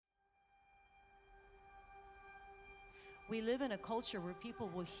We live in a culture where people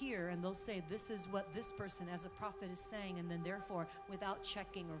will hear and they'll say, this is what this person as a prophet is saying, and then therefore, without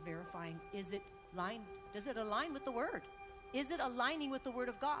checking or verifying, does it align with the word? Is it aligning with the word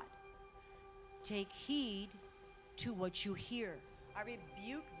of God? Take heed to what you hear. I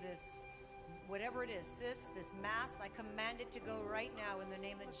rebuke this, whatever it is, sis, this mass, I command it to go right now in the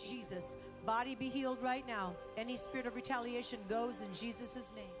name of Jesus. Body be healed right now. Any spirit of retaliation goes in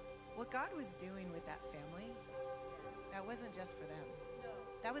Jesus' name. What God was doing with that family, that wasn't just for them. No.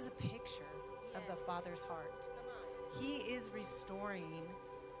 That was a picture of the Father's heart. He is restoring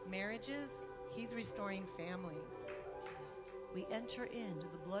marriages. He's restoring families. We enter into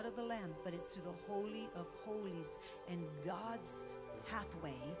the blood of the Lamb, but it's through the Holy of Holies, and God's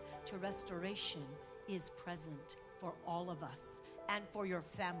pathway to restoration is present for all of us and for your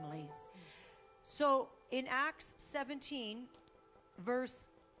families. So in Acts 17, verse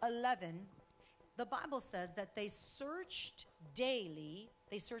 11, the Bible says that they searched daily,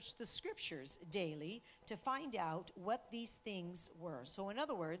 they searched the scriptures daily to find out what these things were. So in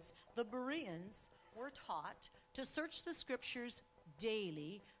other words, the Bereans were taught to search the scriptures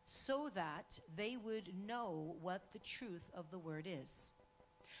daily so that they would know what the truth of the word is.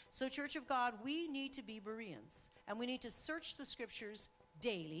 So Church of God, we need to be Bereans, and we need to search the scriptures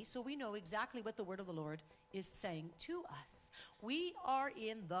daily so we know exactly what the word of the Lord is saying to us. We are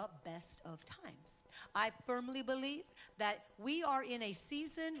in the best of times. I firmly believe that we are in a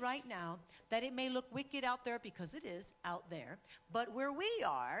season right now that it may look wicked out there, because it is out there, but where we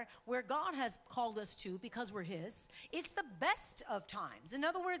are, where God has called us to because we're his, it's the best of times. In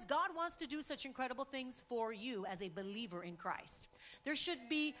other words, God wants to do such incredible things for you as a believer in Christ. There should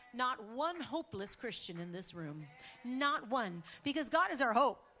be not one hopeless Christian in this room. Not one. Because God is our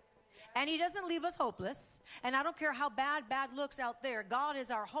hope. And he doesn't leave us hopeless. And I don't care how bad looks out there. God is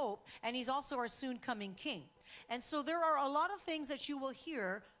our hope. And he's also our soon coming king. And so there are a lot of things that you will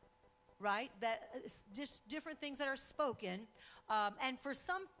hear, right? That just different things that are spoken. And for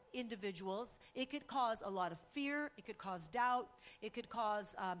some individuals, it could cause a lot of fear. It could cause doubt. It could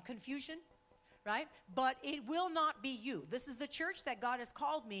cause confusion. Right? But it will not be you. This is the church that God has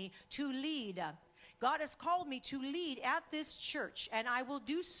called me to lead. God has called me to lead at this church, and I will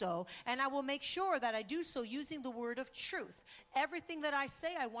do so, and I will make sure that I do so using the word of truth. Everything that I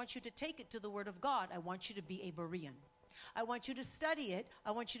say, I want you to take it to the word of God. I want you to be a Berean. I want you to study it.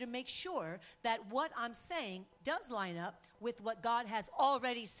 I want you to make sure that what I'm saying does line up with what God has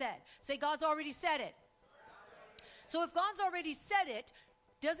already said. Say, God's already said it. So if God's already said it,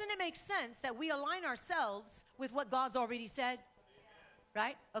 doesn't it make sense that we align ourselves with what God's already said?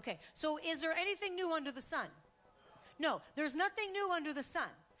 Right? Okay. So is there anything new under the sun? No, there's nothing new under the sun.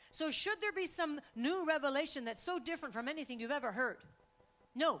 So should there be some new revelation that's so different from anything you've ever heard?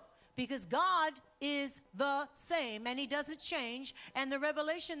 No, because God is the same and he doesn't change. And the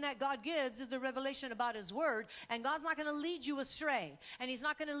revelation that God gives is the revelation about his word. And God's not going to lead you astray. And he's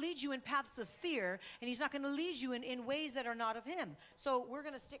not going to lead you in paths of fear. And he's not going to lead you in ways that are not of him. So we're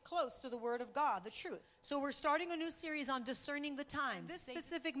going to stick close to the word of God, the truth. So we're starting a new series on discerning the times. This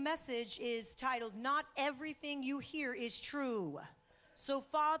specific message is titled, Not Everything You Hear is True. So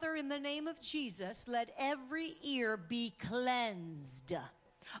Father, in the name of Jesus, let every ear be cleansed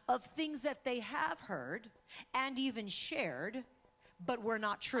of things that they have heard and even shared, but were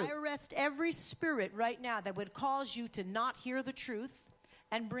not true. I arrest every spirit right now that would cause you to not hear the truth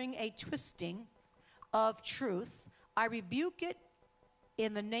and bring a twisting of truth. I rebuke it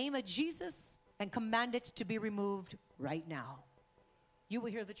in the name of Jesus and command it to be removed right now. You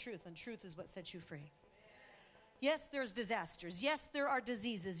will hear the truth, and truth is what sets you free. Yes, there's disasters. Yes, there are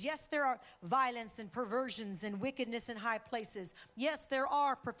diseases. Yes, there are violence and perversions and wickedness in high places. Yes, there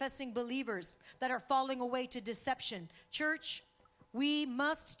are professing believers that are falling away to deception. Church, we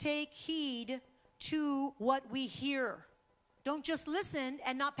must take heed to what we hear. Don't just listen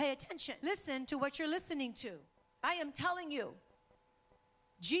and not pay attention. Listen to what you're listening to. I am telling you,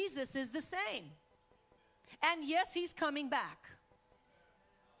 Jesus is the same. And yes, he's coming back.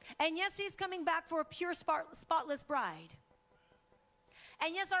 And yes, he's coming back for a pure, spotless bride.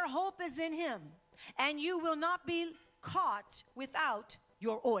 And yes, our hope is in him. And you will not be caught without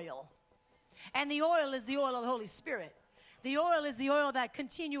your oil. And the oil is the oil of the Holy Spirit. The oil is the oil that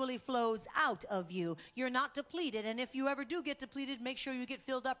continually flows out of you. You're not depleted. And if you ever do get depleted, make sure you get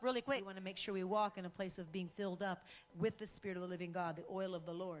filled up really quick. We want to make sure we walk in a place of being filled up with the Spirit of the living God, the oil of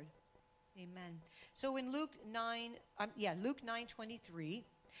the Lord. Amen. So in Luke 9:23,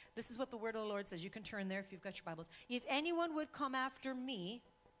 this is what the word of the Lord says. You can turn there if you've got your Bibles. If anyone would come after me,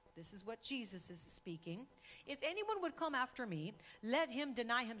 this is what Jesus is speaking. If anyone would come after me, let him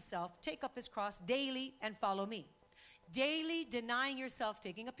deny himself, take up his cross daily and follow me. Daily denying yourself,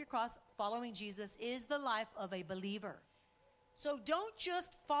 taking up your cross, following Jesus is the life of a believer. So don't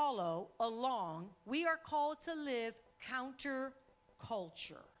just follow along. We are called to live counter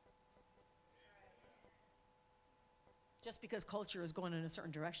culture. Just because culture is going in a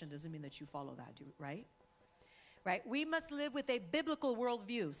certain direction doesn't mean that you follow that, right? Right? We must live with a biblical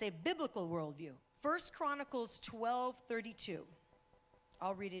worldview. Say biblical worldview. 1 Chronicles 12:32.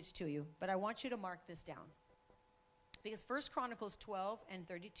 I'll read it to you, but I want you to mark this down. Because 1 Chronicles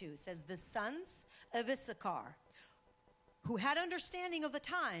 12:32 says, the sons of Issachar, who had understanding of the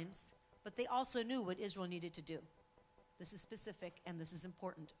times, but they also knew what Israel needed to do. This is specific, and this is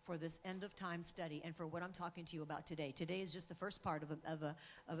important for this end of time study and for what I'm talking to you about today. Today is just the first part of a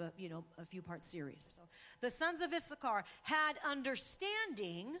few part series. So, the sons of Issachar had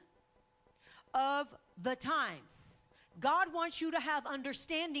understanding of the times. God wants you to have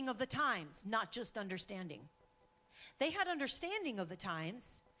understanding of the times, not just understanding. They had understanding of the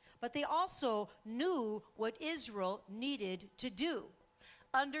times, but they also knew what Israel needed to do.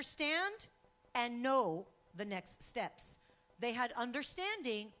 Understand and know the next steps. They had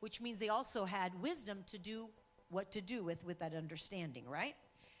understanding, which means they also had wisdom to do what to do with that understanding, right?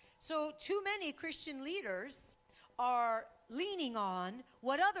 So too many Christian leaders are leaning on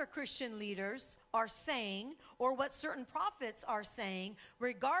what other Christian leaders are saying or what certain prophets are saying,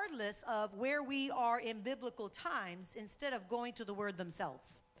 regardless of where we are in biblical times, instead of going to the word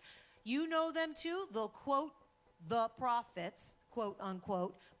themselves. You know them too. They'll quote the prophets, quote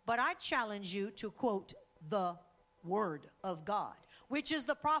unquote, but I challenge you to quote the word of God, which is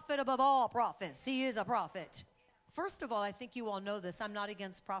the prophet above all prophets. He is a prophet. First of all, I think you all know this. I'm not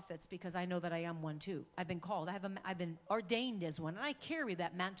against prophets because I know that I am one too. I've been called. I've been ordained as one, and I carry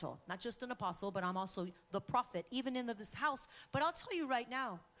that mantle. Not just an apostle, but I'm also the prophet, even in this house. But I'll tell you right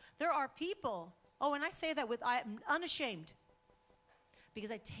now, there are people, and I say that I'm unashamed,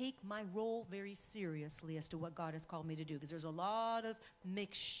 because I take my role very seriously as to what God has called me to do, because there's a lot of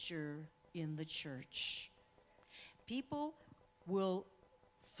mixture in the church. People will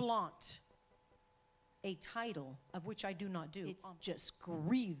flaunt a title of which I do not do. It just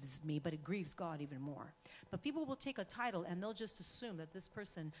grieves me, but it grieves God even more. But people will take a title and they'll just assume that this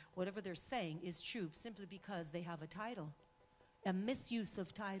person, whatever they're saying, is true simply because they have a title. A misuse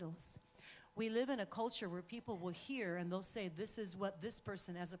of titles. We live in a culture where people will hear and they'll say, this is what this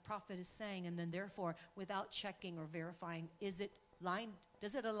person as a prophet is saying, and then therefore, without checking or verifying, does it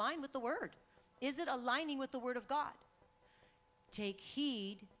align with the word? Is it aligning with the word of God? Take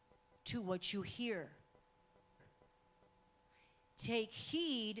heed to what you hear. Take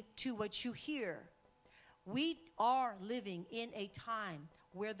heed to what you hear. We are living in a time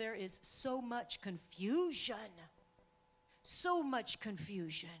where there is so much confusion. So much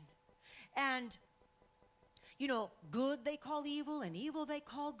confusion. And good they call evil, and evil they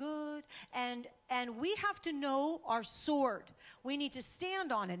call good. And we have to know our sword. We need to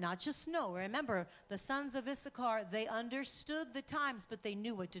stand on it, not just know. Remember, the sons of Issachar, they understood the times, but they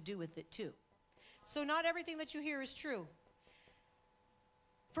knew what to do with it too. So not everything that you hear is true.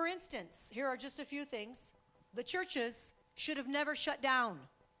 For instance, here are just a few things. The churches should have never shut down.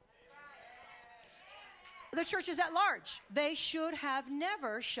 The churches at large, they should have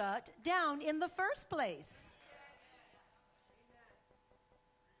never shut down in the first place.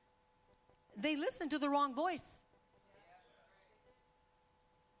 They listened to the wrong voice.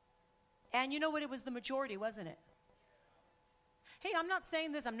 And you know what? It was the majority, wasn't it? Hey, I'm not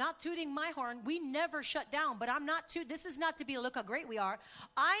saying this. I'm not tooting my horn. We never shut down, but this is not to be, look how great we are.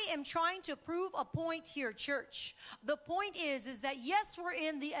 I am trying to prove a point here, church. The point is that yes, we're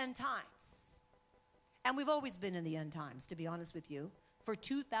in the end times. And we've always been in the end times, to be honest with you, for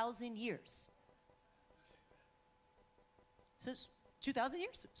 2,000 years. Since 2,000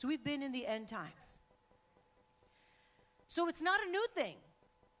 years. So we've been in the end times. So it's not a new thing.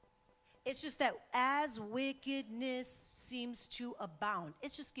 It's just that as wickedness seems to abound,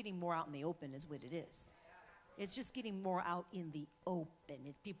 it's just getting more out in the open is what it is. It's just getting more out in the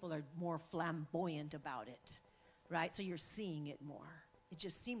open. People are more flamboyant about it, right? So you're seeing it more. It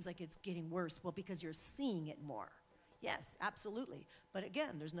just seems like it's getting worse. Well, because you're seeing it more. Yes, absolutely. But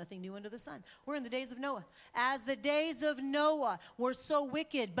again, there's nothing new under the sun. We're in the days of Noah. As the days of Noah were so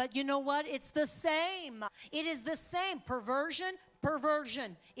wicked, but you know what? It's the same. It is the same. Perversion.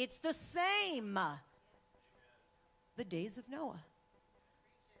 It's the same. The days of Noah.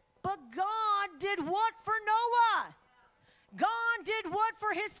 But God did what for Noah? God did what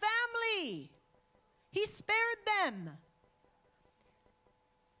for his family? He spared them.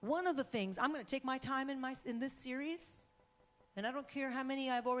 One of the things, I'm going to take my time in this series And I don't care how many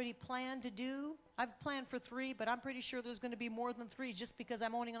I've already planned to do. I've planned for 3, but I'm pretty sure there's going to be more than 3 just because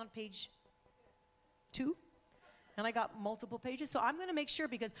I'm only on page 2. And I got multiple pages. So I'm going to make sure,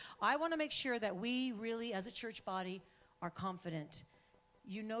 because I want to make sure that we really, as a church body, are confident.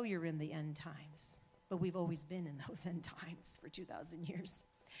 You know you're in the end times, but we've always been in those end times for 2,000 years.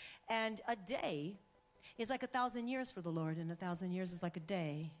 And a day is like 1,000 years for the Lord, and 1,000 years is like a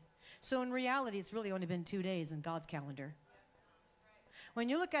day. So in reality, it's really only been 2 days in God's calendar. When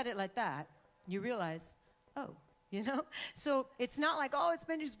you look at it like that, you realize, oh, you know? So it's not like, oh, it's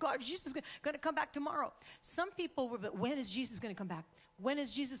been just God, Jesus is going to come back tomorrow. Some people were, but when is Jesus going to come back? When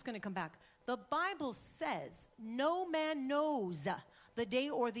is Jesus going to come back? The Bible says no man knows the day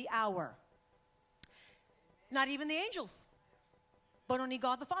or the hour. Not even the angels, but only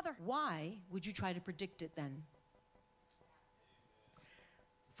God the Father. Why would you try to predict it then?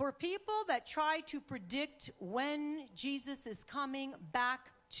 For people that try to predict when Jesus is coming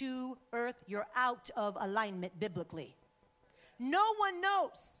back to earth, you're out of alignment biblically. No one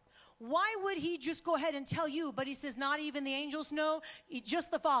knows. Why would he just go ahead and tell you? But he says not even the angels know,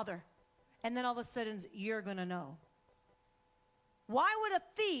 just the Father. And then all of a sudden you're going to know. Why would a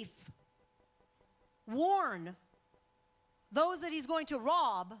thief warn those that he's going to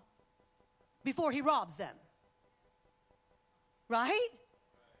rob before he robs them? Right?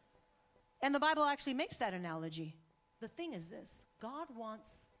 And the Bible actually makes that analogy. The thing is this: God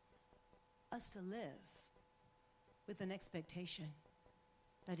wants us to live with an expectation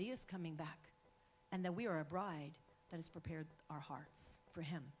that he is coming back and that we are a bride that has prepared our hearts for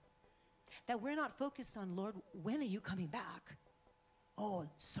him. That we're not focused on, Lord, when are you coming back? Oh,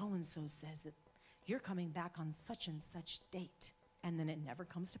 so-and-so says that you're coming back on such and such date. And then it never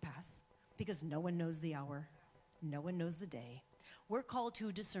comes to pass because no one knows the hour. No one knows the day. We're called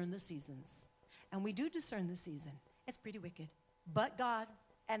to discern the seasons. And we do discern the season. It's pretty wicked. But God,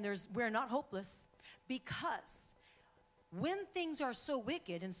 and we're not hopeless, because when things are so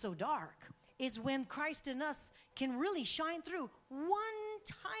wicked and so dark is when Christ in us can really shine through. One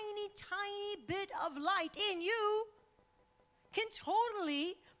tiny bit of light in you can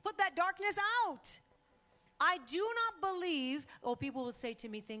totally put that darkness out. I do not believe, people will say to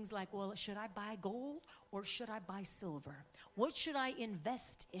me things like, well, should I buy gold or should I buy silver? What should I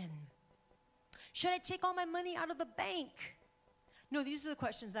invest in? Should I take all my money out of the bank? No, these are the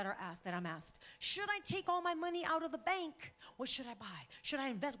questions that I'm asked. Should I take all my money out of the bank? What should I buy? Should I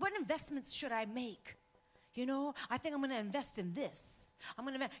invest? What investments should I make? You know, I think I'm going to invest in this. I'm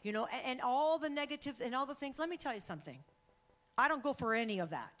going to, you know, and all the negative and all the things. Let me tell you something. I don't go for any of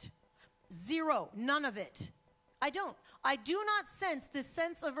that. Zero, none of it. I don't. I do not sense this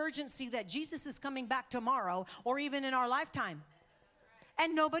sense of urgency that Jesus is coming back tomorrow or even in our lifetime.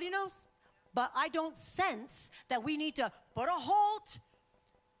 And nobody knows. But I don't sense that we need to put a halt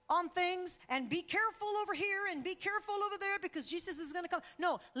on things and be careful over here and be careful over there because Jesus is going to come.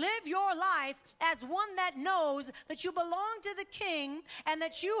 No, live your life as one that knows that you belong to the King and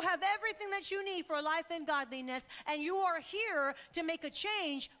that you have everything that you need for life and godliness, and you are here to make a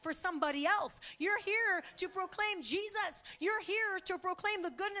change for somebody else. You're here to proclaim Jesus. You're here to proclaim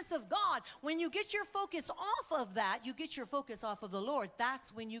the goodness of God. When you get your focus off of that, you get your focus off of the Lord.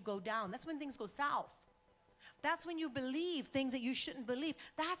 That's when you go down. That's when things go south. That's when you believe things that you shouldn't believe.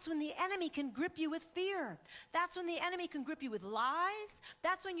 That's when the enemy can grip you with fear. That's when the enemy can grip you with lies.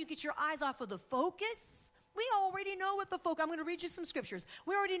 That's when you get your eyes off of the focus. We already know what the focus, I'm going to read you some scriptures.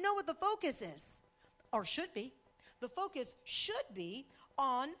 We already know what the focus is, or should be. The focus should be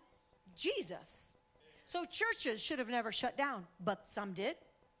on Jesus. So churches should have never shut down, but some did.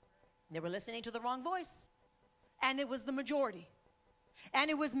 They were listening to the wrong voice. And it was the majority. And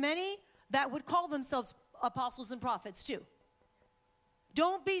it was many that would call themselves apostles and prophets too.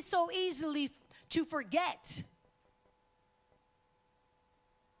 Don't be so easily to forget.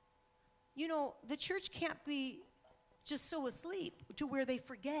 You know, the church can't be just so asleep to where they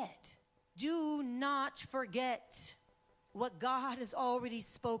forget. Do not forget what God has already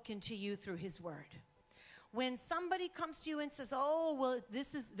spoken to you through his word. When somebody comes to you and says, oh, well,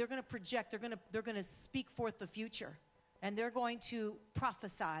 they're going to project, they're going to speak forth the future. And they're going to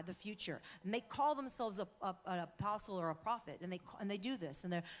prophesy the future. And they call themselves an apostle or a prophet. And they do this.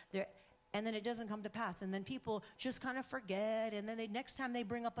 And then it doesn't come to pass. And then people just kind of forget. And then next time they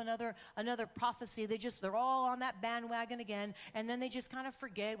bring up another prophecy, they're all on that bandwagon again. And then they just kind of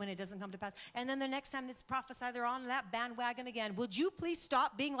forget when it doesn't come to pass. And then the next time it's prophesied, they're on that bandwagon again. Would you please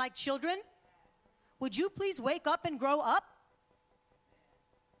stop being like children? Would you please wake up and grow up?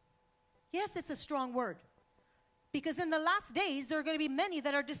 Yes, it's a strong word. Because in the last days, there are going to be many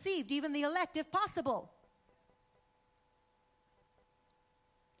that are deceived, even the elect, if possible.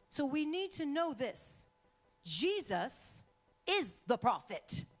 So we need to know this. Jesus is the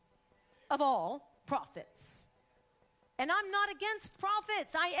prophet of all prophets. And I'm not against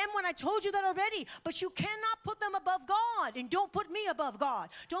prophets. I am when I told you that already. But you cannot put them above God. And don't put me above God.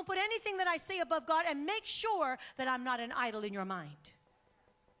 Don't put anything that I say above God. And make sure that I'm not an idol in your mind.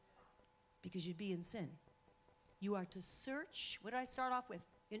 Because you'd be in sin. You are to search. What did I start off with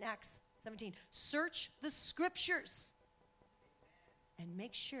in Acts 17? Search the scriptures. And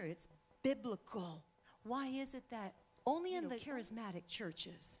make sure it's biblical. Why is it that only in the charismatic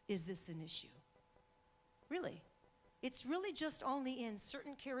churches is this an issue? Really? It's really just only in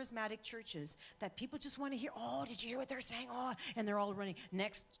certain charismatic churches that people just want to hear, oh, did you hear what they're saying? Oh, and they're all running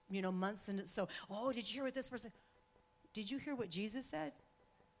next, months. And so, oh, did you hear what this person? Did you hear what Jesus said?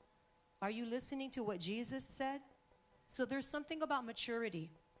 Are you listening to what Jesus said? So there's something about maturity.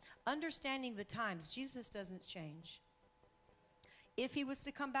 Understanding the times. Jesus doesn't change. If he was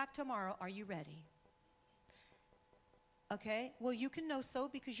to come back tomorrow, are you ready? Okay, well, you can know so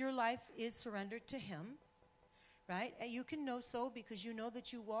because your life is surrendered to him, right? And you can know so because you know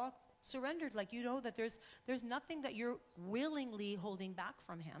that you walk surrendered, like you know that there's nothing that you're willingly holding back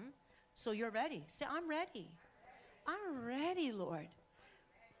from him. So you're ready. Say, I'm ready. I'm ready, Lord.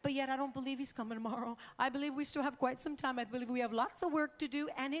 But yet I don't believe he's coming tomorrow. I believe we still have quite some time. I believe we have lots of work to do,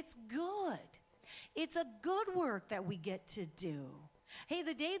 and it's good. It's a good work that we get to do. Hey,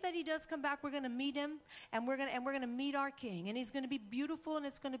 the day that he does come back, we're going to meet him, and we're going to meet our King, and he's going to be beautiful, and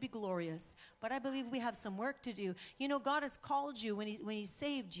it's going to be glorious. But I believe we have some work to do. You know, God has called you when he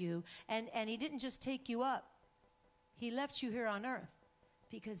saved you, and he didn't just take you up. He left you here on earth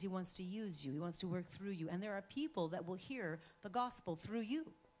because he wants to use you. He wants to work through you, and there are people that will hear the gospel through you,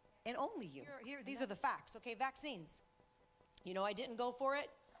 and only you. These are the facts, okay? Vaccines. I didn't go for it,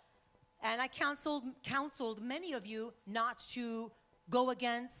 and I counseled many of you not to go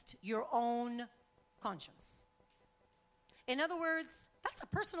against your own conscience. In other words, that's a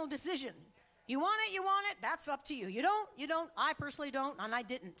personal decision. You want it, that's up to you. You don't, I personally don't, and I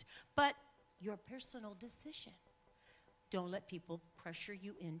didn't. But your personal decision. Don't let people pressure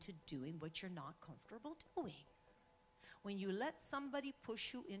you into doing what you're not comfortable doing. When you let somebody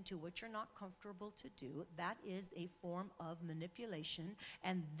push you into what you're not comfortable to do, that is a form of manipulation.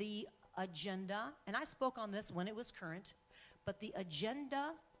 And the agenda, and I spoke on this when it was current, but the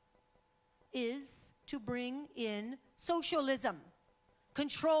agenda is to bring in socialism,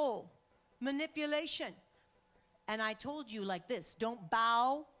 control, manipulation. And I told you like this, don't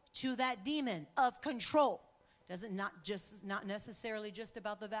bow to that demon of control. Not necessarily just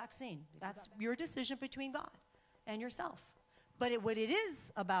about the vaccine. That's your decision between God and yourself. But what it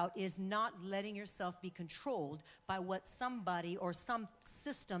is about is not letting yourself be controlled by what somebody or some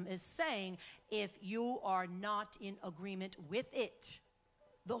system is saying if you are not in agreement with it.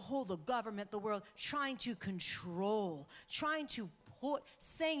 The government, the world, trying to control, trying to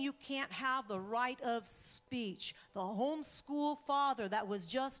saying you can't have the right of speech. The homeschool father that was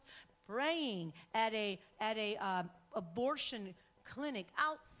just praying at a abortion clinic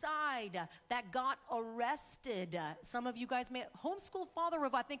outside that got arrested. Some of you guys may homeschool father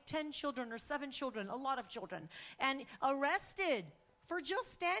of I think 10 children or 7 children, a lot of children, and arrested for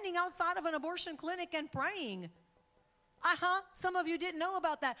just standing outside of an abortion clinic and praying. Some of you didn't know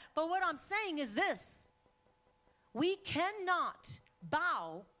about that. But what I'm saying is this. We cannot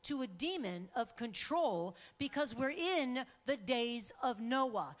bow to a demon of control because we're in the days of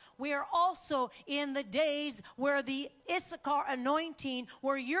Noah. We are also in the days where the Issachar anointing,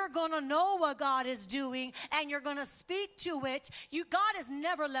 where you're going to know what God is doing and you're going to speak to it. God has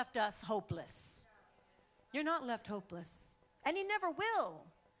never left us hopeless. You're not left hopeless. And he never will.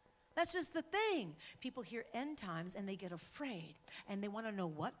 That's just the thing. People hear end times and they get afraid and they want to know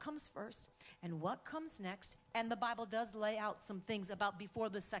what comes first and what comes next. And the Bible does lay out some things about before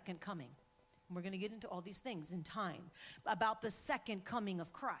the second coming. And we're going to get into all these things in time about the second coming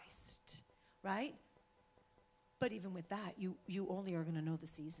of Christ, right? But even with that, you only are going to know the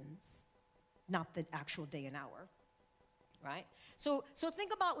seasons, not the actual day and hour, right? So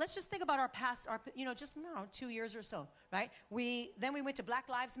let's just think about our past, just 2 years or so, right? Then we went to Black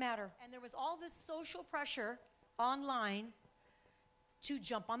Lives Matter, and there was all this social pressure online to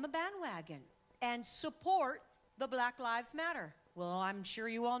jump on the bandwagon and support the Black Lives Matter. Well, I'm sure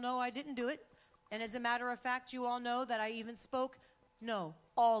you all know I didn't do it. And as a matter of fact, you all know that I even spoke, no,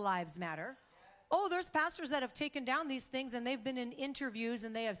 all lives matter. Oh, there's pastors that have taken down these things, and they've been in interviews,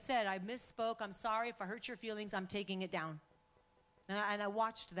 and they have said, I misspoke, I'm sorry, if I hurt your feelings, I'm taking it down. And I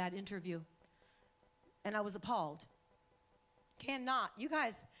watched that interview, and I was appalled. You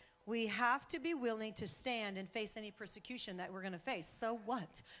guys, We have to be willing to stand and face any persecution that we're going to face. So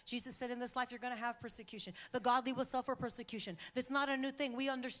what? Jesus said in this life, you're going to have persecution. The godly will suffer persecution. That's not a new thing. We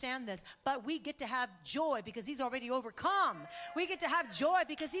understand this. But we get to have joy because he's already overcome. We get to have joy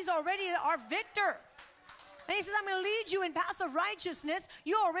because he's already our victor. And he says, I'm going to lead you in paths of righteousness.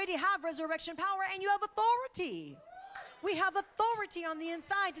 You already have resurrection power and you have authority. We have authority on the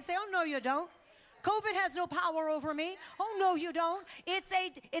inside to say, oh, no, you don't. COVID has no power over me. Oh, no, you don't. It's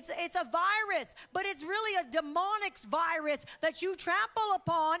a virus, but it's really a demonic virus that you trample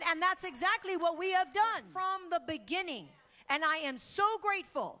upon, and that's exactly what we have done from the beginning. And I am so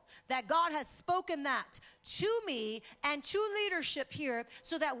grateful that God has spoken that to me and to leadership here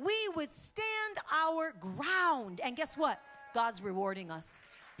so that we would stand our ground. And guess what? God's rewarding us.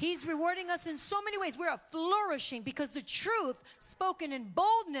 He's rewarding us in so many ways. We're flourishing because the truth spoken in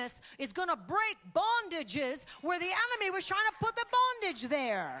boldness is going to break bondages where the enemy was trying to put the bondage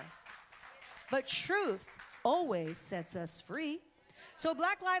there. But truth always sets us free. So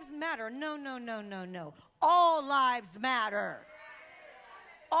Black Lives Matter. No, no, no, no, no. All lives matter.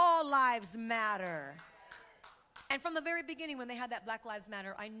 All lives matter. And from the very beginning when they had that Black Lives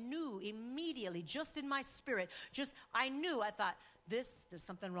Matter, I knew immediately, just in my spirit, I thought, there's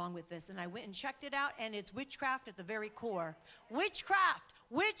something wrong with this. And I went and checked it out, and it's witchcraft at the very core. Witchcraft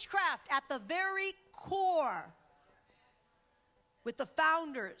at the very core. With the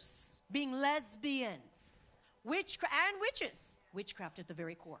founders being lesbians. Witchcraft and witches. Witchcraft at the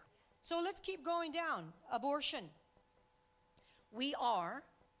very core. So let's keep going down. Abortion. We are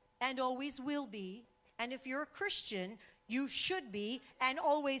and always will be, and if you're a Christian, you should be and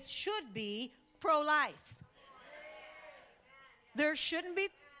always should be pro-life. There shouldn't be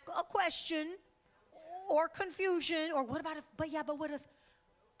a question or confusion or what if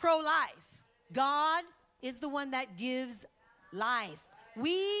pro-life? God is the one that gives life.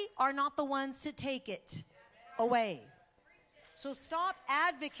 We are not the ones to take it away. So stop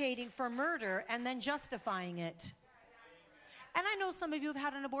advocating for murder and then justifying it. And I know some of you have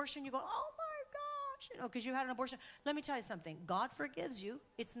had an abortion. You go, oh my gosh, because you had an abortion. Let me tell you something. God forgives you.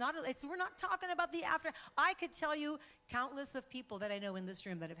 We're not talking about the after. I could tell you countless of people that I know in this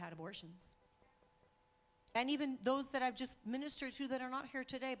room that have had abortions. And even those that I've just ministered to that are not here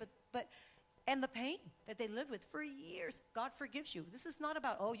today, and the pain that they live with for years, God forgives you. This is not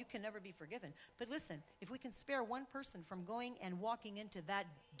about, oh, you can never be forgiven. But listen, if we can spare one person from going and walking into that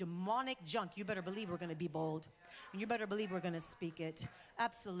demonic junk, you better believe we're going to be bold. And you better believe we're going to speak it.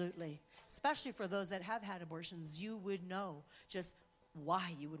 Absolutely. Especially for those that have had abortions, you would know just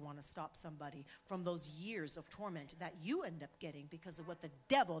why you would want to stop somebody from those years of torment that you end up getting because of what the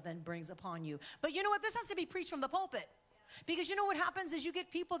devil then brings upon you. But you know what? This has to be preached from the pulpit. Because you know what happens is you get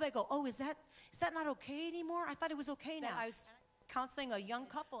people that go, oh, is that not okay anymore? I thought it was okay now. I was counseling a young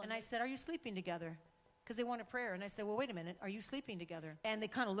couple, and I said, are you sleeping together? Because they wanted prayer. And I said, well, wait a minute. Are you sleeping together? And they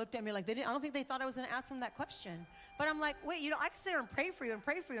kind of looked at me like I don't think they thought I was going to ask them that question. But I'm like, wait, I can sit here and pray for you and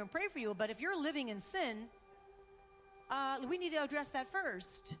pray for you and pray for you. But if you're living in sin, we need to address that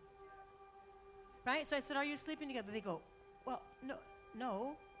first. Right? So I said, are you sleeping together? They go, well,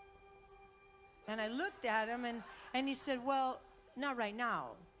 no. And I looked at him, and he said, well, not right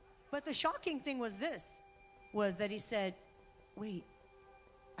now. But the shocking thing was that he said, wait,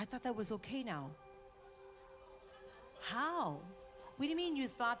 I thought that was okay now. How? What do you mean you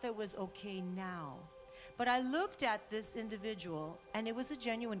thought that was okay now? But I looked at this individual, and it was a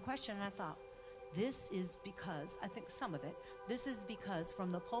genuine question, and I thought, this is because, I think some of it, this is because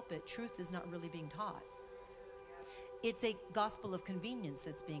from the pulpit, truth is not really being taught. It's a gospel of convenience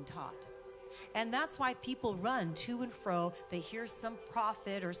that's being taught. And that's why people run to and fro. They hear some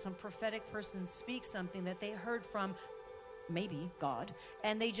prophet or some prophetic person speak something that they heard from maybe God,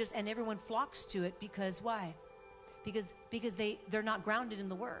 and everyone flocks to it because why? Because they're not grounded in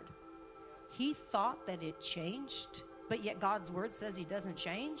the word. He thought that it changed, but yet God's word says he doesn't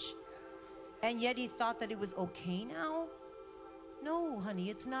change. And yet he thought that it was okay now. No, honey,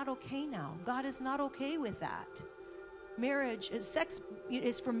 it's not okay now. God is not okay with that. Sex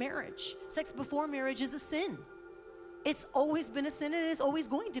is for marriage. Sex before marriage is a sin. It's always been a sin, and it's always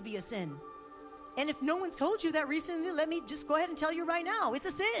going to be a sin. And if no one's told you that recently, let me just go ahead and tell you right now, it's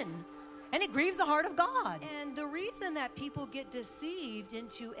a sin. And it grieves the heart of God. And the reason that people get deceived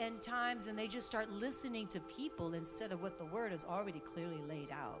into end times and they just start listening to people instead of what the word has already clearly laid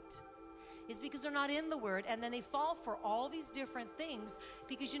out is because they're not in the word, and then they fall for all these different things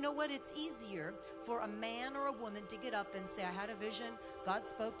because you know what? It's easier for a man or a woman to get up and say, I had a vision, God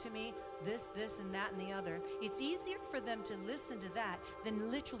spoke to me, this, and that, and the other. It's easier for them to listen to that than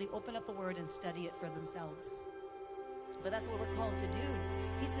literally open up the word and study it for themselves. but that's what we're called to do.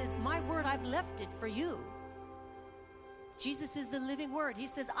 He says, my word, I've left it for you. Jesus is the living word. He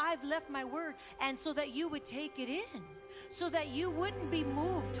says, I've left my word, and so that you would take it in, so that you wouldn't be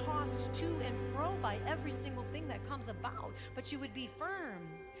moved, tossed to and fro by every single thing that comes about, but you would be firm.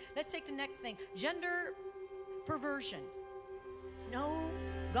 Let's take the next thing. Gender perversion. No,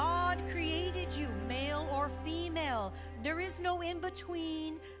 God created you male or female. There is no in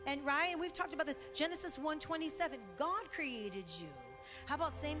between. And right, and we've talked about this. Genesis 1:27. God created you. How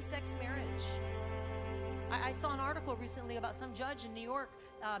about same-sex marriage? I saw an article recently about some judge in New York,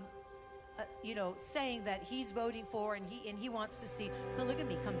 saying that he's voting for and he wants to see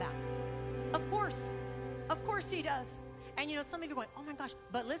polygamy come back. Of course he does. And some of you are going, oh my gosh,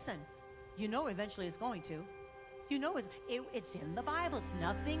 but listen, eventually it's going to. It's in the Bible. It's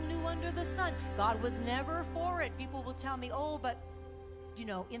nothing new under the sun. God was never for it. People will tell me, oh, but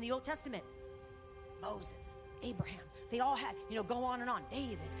in the Old Testament, Moses, Abraham, they all had, go on and on.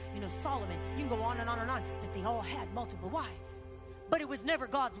 David, Solomon, you can go on and on and on. But they all had multiple wives. But it was never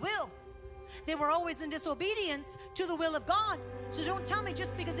God's will. They were always in disobedience to the will of God. So don't tell me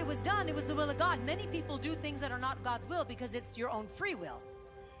just because it was done, it was the will of God. Many people do things that are not God's will because it's your own free will.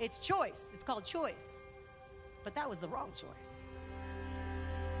 It's choice. It's called choice. But that was the wrong choice.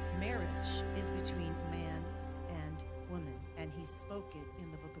 Marriage is between man and woman. And he spoke it in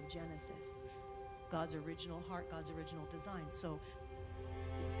the book of Genesis. God's original heart, God's original design. So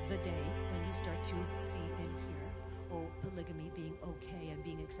the day when you start to see and hear, polygamy being okay and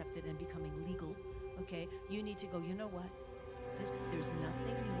being accepted and becoming legal, okay, you need to go, you know what? There's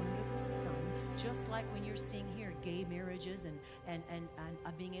nothing new under the sun. Just like when you're seeing here gay marriages and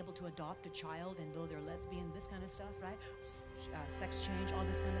being able to adopt a child, and though they're lesbian, this kind of stuff, right? Sex change, all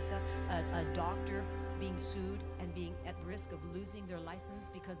this kind of stuff. A doctor being sued and being at risk of losing their license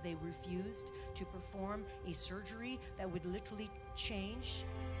because they refused to perform a surgery that would literally change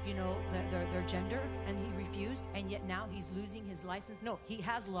their gender, and he refused, and yet now he's losing his license. No, he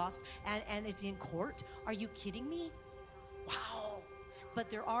has lost, and it's in court. Are you kidding me? Wow. But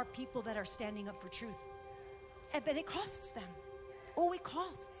there are people that are standing up for truth, but it costs them. Oh, it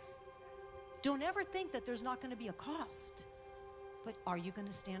costs. Don't ever think that there's not going to be a cost. But are you going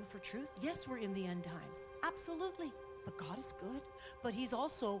to stand for truth? Yes, we're in the end times. Absolutely. But God is good. But he's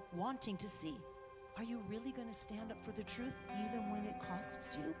also wanting to see, are you really going to stand up for the truth even when it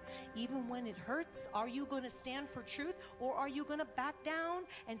costs you? Even when it hurts? Are you going to stand for truth, or are you going to back down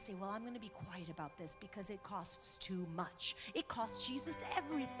and say, well, I'm going to be quiet about this because it costs too much? It costs Jesus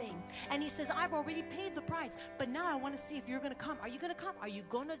everything. And he says, I've already paid the price, but now I want to see if you're going to come. Are you going to come? Are you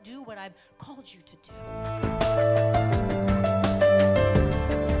going to do what I've called you to do?